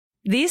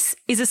This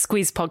is a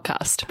Squiz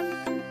podcast.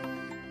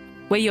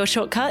 We're your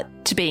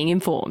shortcut to being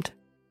informed.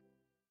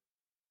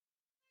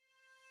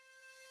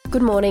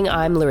 Good morning,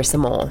 I'm Larissa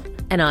Moore.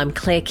 And I'm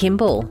Claire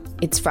Kimball.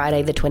 It's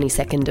Friday the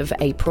 22nd of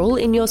April.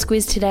 In your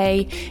Squiz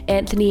today,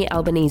 Anthony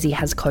Albanese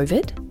has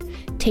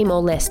COVID,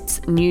 Timor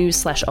Leste's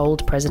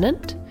new/old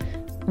president,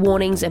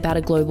 warnings about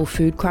a global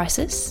food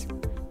crisis,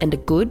 and a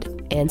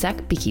good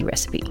ANZAC biccie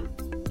recipe.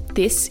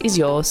 This is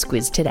your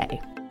Squiz today.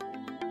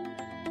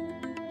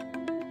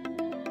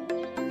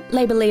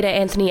 Labor leader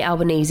Anthony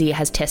Albanese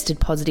has tested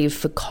positive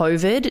for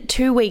COVID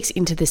 2 weeks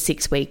into the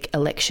 6-week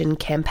election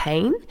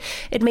campaign.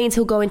 It means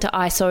he'll go into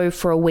ISO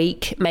for a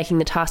week, making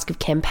the task of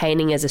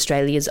campaigning as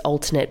Australia's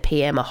alternate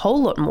PM a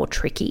whole lot more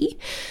tricky.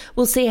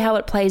 We'll see how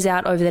it plays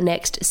out over the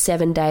next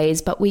 7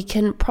 days, but we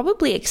can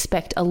probably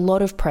expect a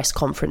lot of press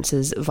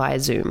conferences via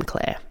Zoom,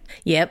 Claire.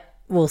 Yep.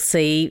 We'll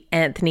see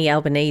Anthony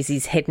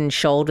Albanese's head and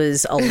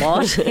shoulders a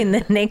lot in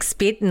the next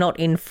bit, not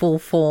in full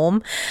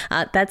form.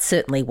 That's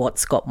certainly what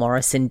Scott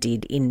Morrison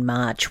did in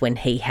March when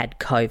he had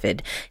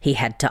COVID. He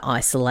had to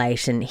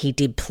isolate and he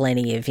did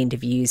plenty of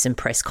interviews and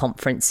press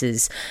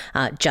conferences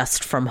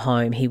just from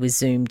home. He was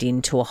zoomed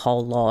into a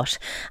whole lot.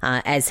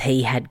 As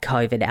he had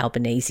COVID,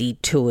 Albanese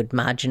toured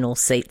marginal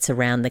seats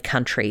around the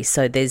country.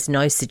 So there's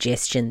no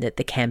suggestion that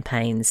the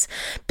campaign's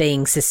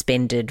being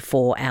suspended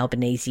for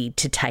Albanese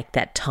to take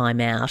that time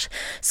out.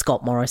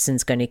 Scott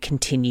Morrison's going to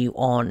continue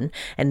on,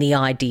 and the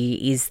idea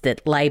is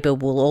that Labor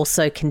will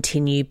also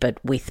continue,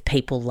 but with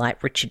people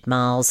like Richard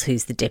Marles,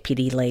 who's the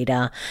deputy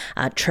leader,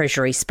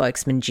 Treasury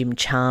spokesman Jim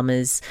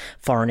Chalmers,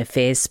 Foreign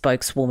Affairs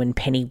spokeswoman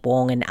Penny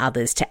Wong and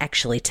others to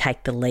actually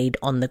take the lead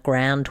on the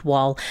ground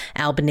while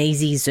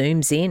Albanese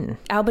zooms in.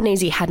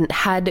 Albanese hadn't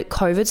had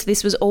COVID, so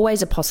this was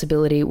always a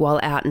possibility while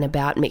out and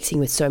about mixing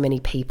with so many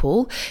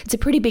people. It's a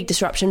pretty big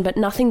disruption, but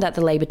nothing that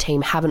the Labor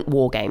team haven't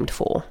wargamed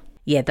for.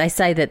 Yeah, they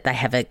say that they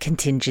have a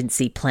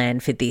contingency plan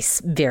for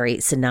this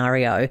very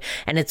scenario,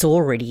 and it's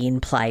already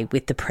in play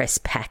with the press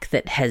pack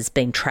that has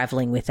been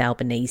travelling with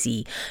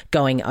Albanese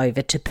going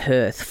over to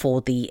Perth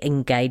for the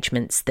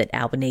engagements that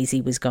Albanese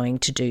was going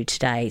to do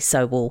today.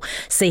 So we'll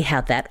see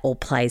how that all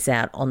plays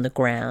out on the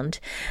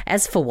ground.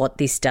 As for what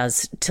this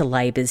does to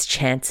Labor's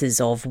chances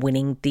of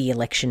winning the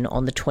election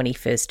on the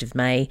 21st of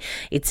May,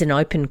 it's an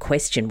open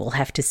question. We'll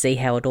have to see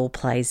how it all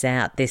plays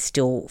out. There's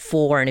still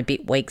 4 and a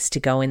bit weeks to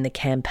go in the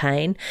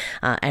campaign.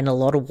 And a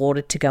lot of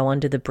water to go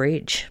under the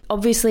bridge.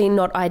 Obviously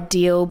not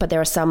ideal, but there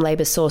are some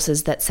Labor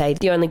sources that say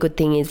the only good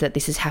thing is that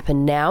this has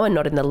happened now and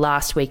not in the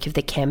last week of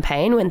the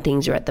campaign when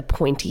things are at the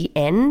pointy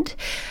end.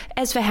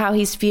 As for how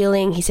he's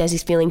feeling, he says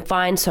he's feeling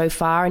fine so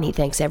far and he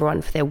thanks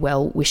everyone for their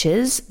well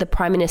wishes. The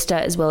Prime Minister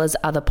as well as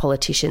other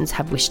politicians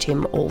have wished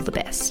him all the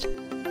best.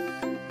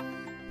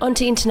 On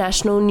to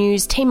international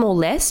news. Timor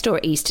Leste, or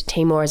East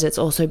Timor as it's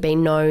also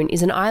been known,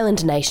 is an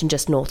island nation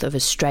just north of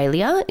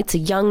Australia. It's a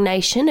young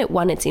nation. It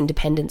won its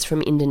independence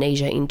from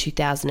Indonesia in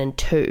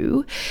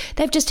 2002.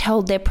 They've just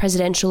held their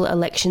presidential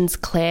elections,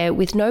 Claire,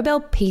 with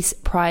Nobel Peace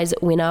Prize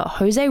winner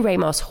Jose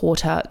Ramos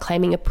Horta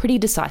claiming a pretty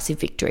decisive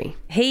victory.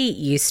 He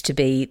used to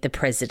be the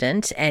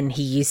president and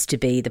he used to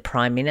be the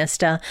Prime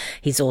Minister.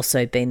 He's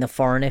also been the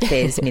Foreign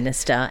Affairs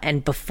Minister.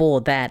 And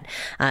before that,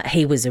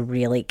 he was a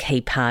really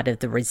key part of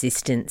the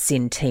resistance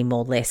in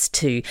Timor Leste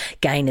to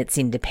gain its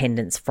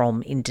independence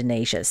from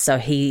Indonesia. So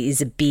he is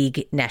a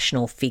big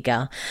national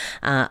figure.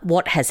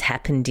 What has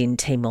happened in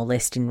Timor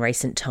Leste in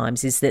recent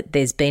times is that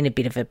there's been a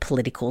bit of a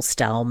political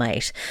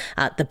stalemate.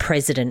 The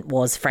president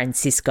was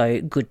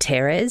Francisco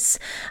Guterres.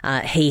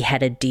 He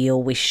had a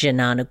deal with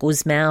Xanana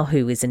Gusmão,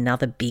 who is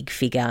another big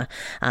figure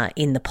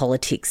in the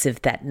politics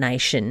of that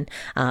nation.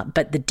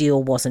 But the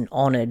deal wasn't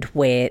honoured,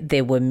 where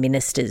there were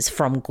ministers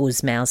from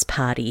Gusmão's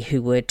party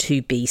who were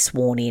to be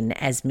sworn in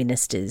as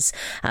ministers.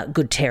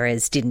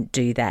 Guterres didn't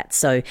do that.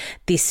 So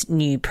this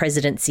new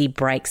presidency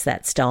breaks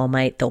that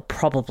stalemate. There'll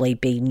probably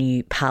be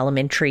new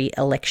parliamentary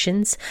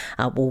elections.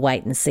 We'll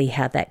wait and see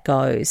how that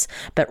goes.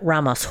 But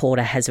Ramos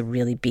Horta has a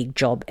really big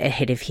job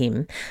ahead of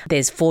him.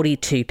 There's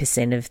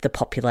 42% of the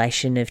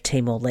population of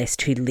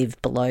Timor-Leste who live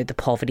below the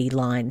poverty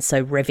line.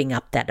 So revving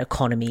up that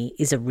economy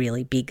is a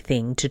really big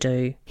thing to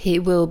do. He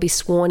will be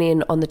sworn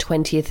in on the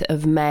 20th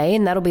of May,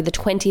 and that'll be the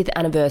 20th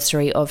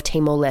anniversary of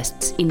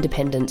Timor-Leste's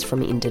independence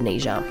from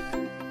Indonesia.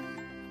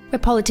 We're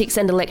politics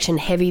and election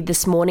heavy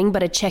this morning,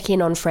 but a check-in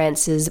on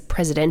France's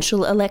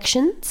presidential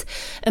elections.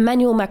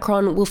 Emmanuel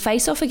Macron will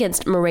face off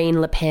against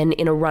Marine Le Pen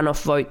in a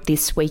runoff vote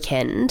this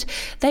weekend.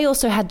 They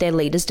also had their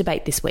leaders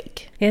debate this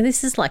week. Yeah,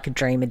 this is like a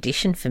dream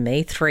edition for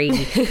me. 3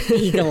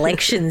 big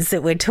elections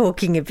that we're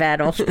talking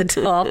about off the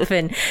top.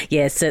 And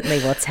yeah,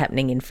 certainly what's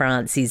happening in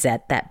France is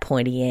at that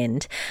pointy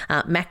end.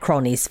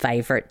 Macron is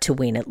favourite to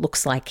win. It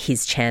looks like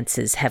his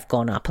chances have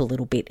gone up a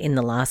little bit in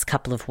the last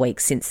couple of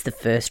weeks since the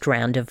first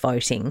round of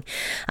voting.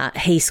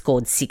 He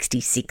scored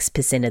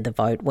 66% of the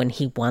vote when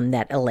he won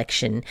that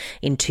election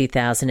in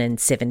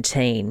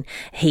 2017.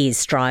 He is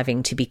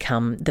striving to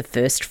become the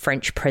first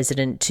French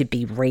president to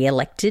be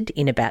re-elected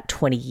in about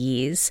 20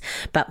 years.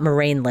 But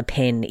Marine Le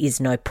Pen is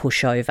no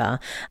pushover.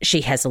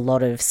 She has a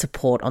lot of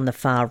support on the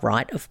far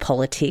right of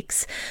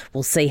politics.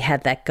 We'll see how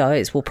that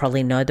goes. We'll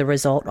probably know the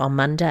result on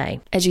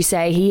Monday. As you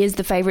say, he is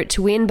the favourite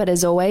to win, but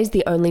as always,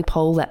 the only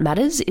poll that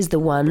matters is the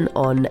one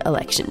on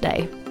Election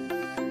Day.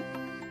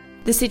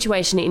 The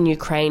situation in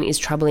Ukraine is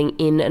troubling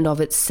in and of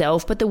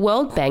itself, but the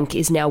World Bank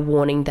is now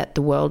warning that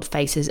the world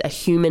faces a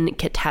human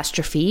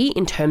catastrophe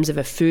in terms of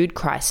a food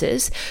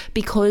crisis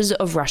because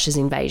of Russia's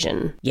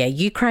invasion. Yeah,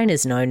 Ukraine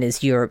is known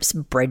as Europe's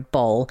bread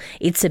bowl.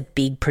 It's a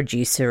big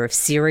producer of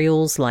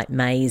cereals like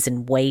maize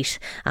and wheat,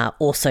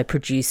 also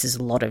produces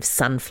a lot of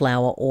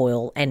sunflower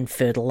oil and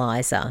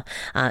fertiliser.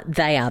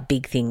 They are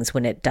big things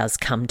when it does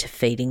come to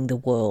feeding the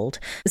world.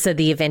 So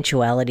the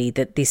eventuality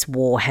that this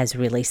war has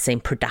really seen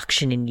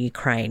production in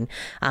Ukraine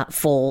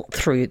fall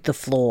through the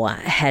floor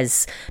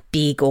has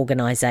big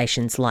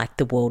organisations like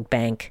the World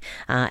Bank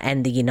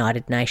and the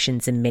United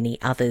Nations and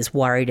many others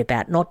worried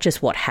about not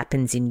just what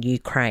happens in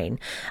Ukraine,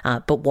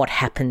 but what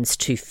happens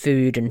to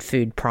food and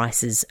food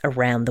prices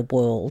around the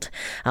world.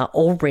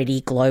 Already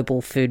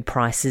global food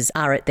prices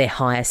are at their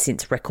highest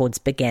since records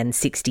began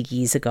 60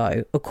 years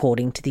ago,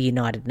 according to the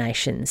United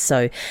Nations.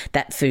 So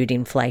that food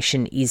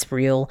inflation is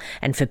real,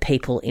 and for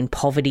people in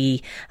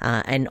poverty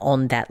and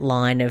on that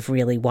line of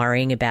really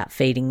worrying about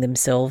feeding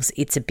themselves,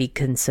 it's a big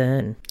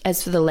concern.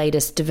 As for the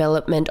latest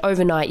development,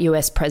 overnight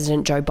US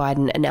President Joe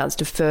Biden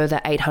announced a further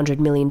 $800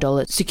 million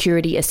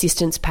security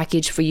assistance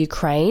package for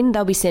Ukraine.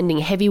 They'll be sending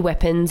heavy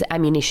weapons,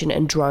 ammunition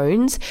and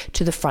drones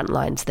to the front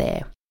lines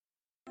there.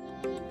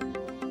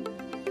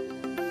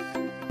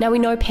 Now, we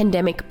know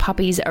pandemic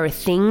puppies are a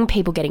thing,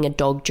 people getting a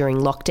dog during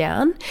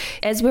lockdown.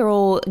 As we're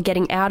all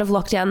getting out of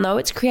lockdown, though,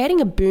 it's creating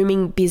a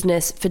booming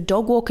business for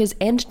dog walkers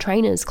and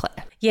trainers,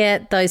 Claire. Yeah,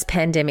 those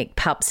pandemic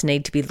pups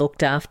need to be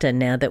looked after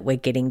now that we're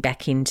getting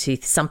back into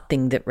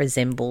something that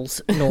resembles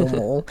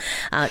normal.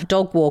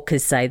 Dog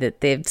walkers say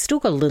that they've still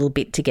got a little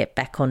bit to get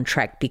back on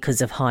track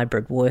because of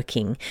hybrid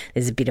working.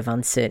 There's a bit of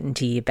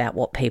uncertainty about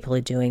what people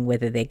are doing,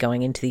 whether they're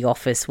going into the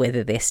office,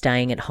 whether they're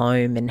staying at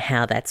home, and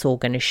how that's all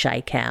going to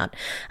shake out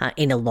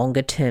in a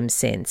longer term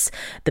sense.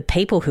 The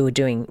people who are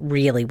doing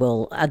really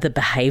well are the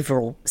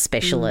behavioural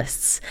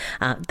specialists.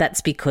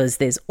 That's because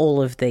there's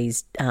all of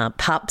these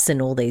pups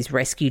and all these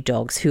rescue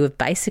dogs who have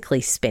basically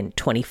spent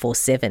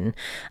 24/7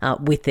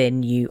 with their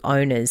new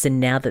owners. And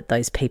now that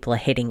those people are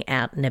heading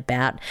out and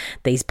about,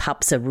 these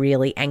pups are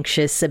really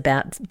anxious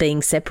about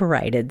being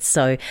separated.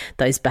 So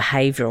those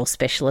behavioural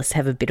specialists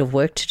have a bit of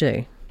work to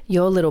do.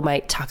 Your little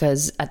mate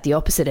Tucker's at the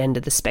opposite end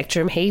of the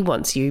spectrum. He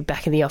wants you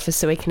back in the office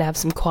so he can have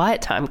some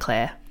quiet time,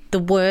 Claire. The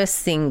worst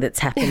thing that's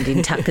happened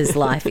in Tucker's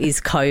life is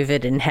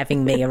COVID and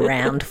having me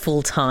around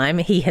full time.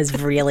 He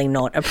has really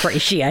not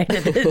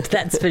appreciated it,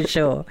 that's for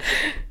sure.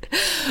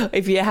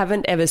 If you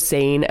haven't ever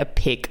seen a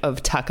pic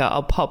of Tucker,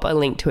 I'll pop a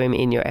link to him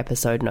in your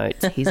episode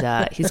notes.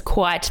 He's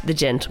quite the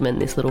gentleman,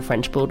 this little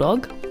French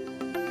bulldog.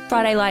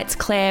 Friday Lights,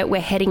 Claire,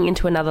 we're heading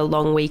into another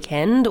long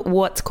weekend.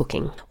 What's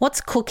cooking? What's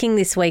cooking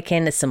this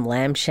weekend is some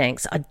lamb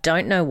shanks. I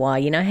don't know why.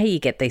 You know how you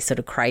get these sort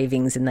of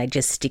cravings and they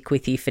just stick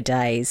with you for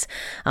days?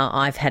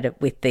 I've had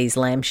it with these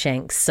lamb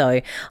shanks,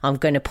 so I'm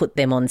going to put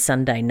them on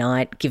Sunday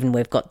night. Given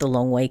we've got the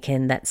long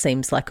weekend, that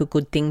seems like a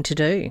good thing to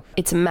do.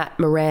 It's a Matt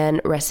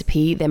Moran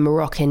recipe. They're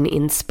Moroccan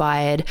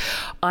inspired.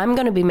 I'm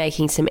going to be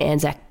making some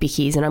ANZAC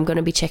bickies and I'm going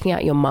to be checking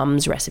out your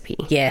mum's recipe.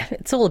 Yeah,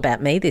 it's all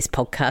about me, this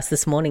podcast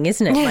this morning,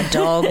 isn't it? My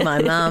dog,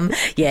 my mum.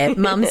 Yeah,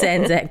 Mum's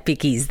ANZAC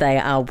bickies, they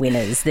are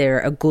winners. They're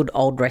a good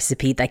old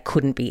recipe. They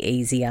couldn't be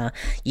easier.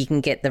 You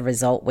can get the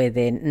result where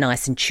they're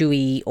nice and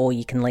chewy, or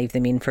you can leave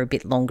them in for a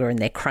bit longer and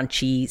they're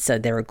crunchy, so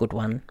they're a good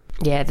one.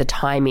 Yeah, the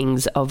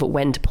timings of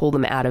when to pull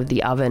them out of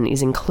the oven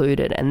is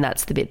included, and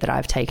that's the bit that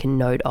I've taken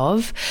note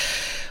of.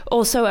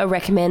 Also, a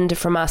recommend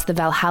from us, The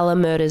Valhalla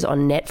Murders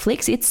on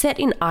Netflix. It's set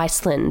in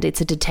Iceland. It's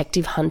a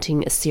detective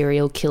hunting a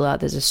serial killer.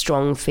 There's a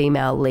strong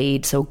female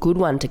lead, so a good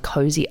one to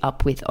cozy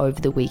up with over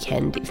the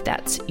weekend if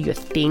that's your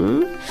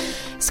thing.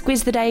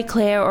 Squiz the day,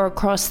 Claire, or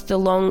across the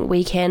long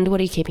weekend, what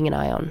are you keeping an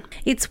eye on?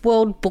 It's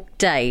World Book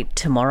Day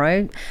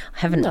tomorrow. I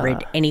haven't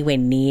read anywhere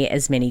near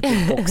as many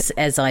good books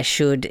as I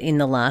should in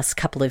the last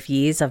couple of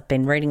years. I've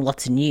been reading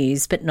lots of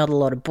news, but not a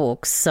lot of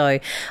books. So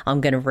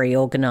I'm going to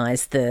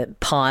reorganise the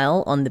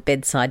pile on the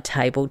bedside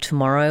table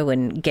tomorrow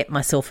and get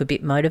myself a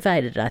bit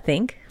motivated, I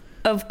think.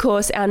 Of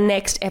course, our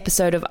next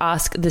episode of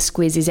Ask the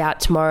Squiz is out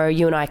tomorrow.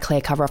 You and I,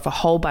 Claire, cover off a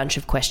whole bunch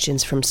of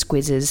questions from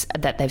Squizzers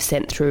that they've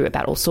sent through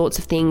about all sorts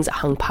of things,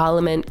 hung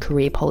parliament,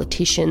 career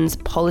politicians,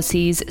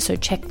 policies, so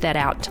check that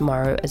out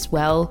tomorrow as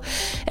well.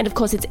 And of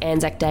course, it's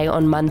Anzac Day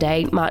on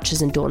Monday.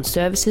 Marches and dawn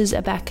services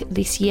are back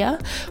this year.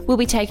 We'll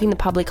be taking the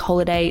public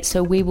holiday,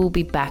 so we will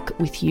be back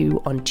with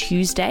you on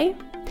Tuesday.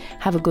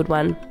 Have a good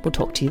one. We'll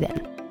talk to you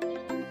then.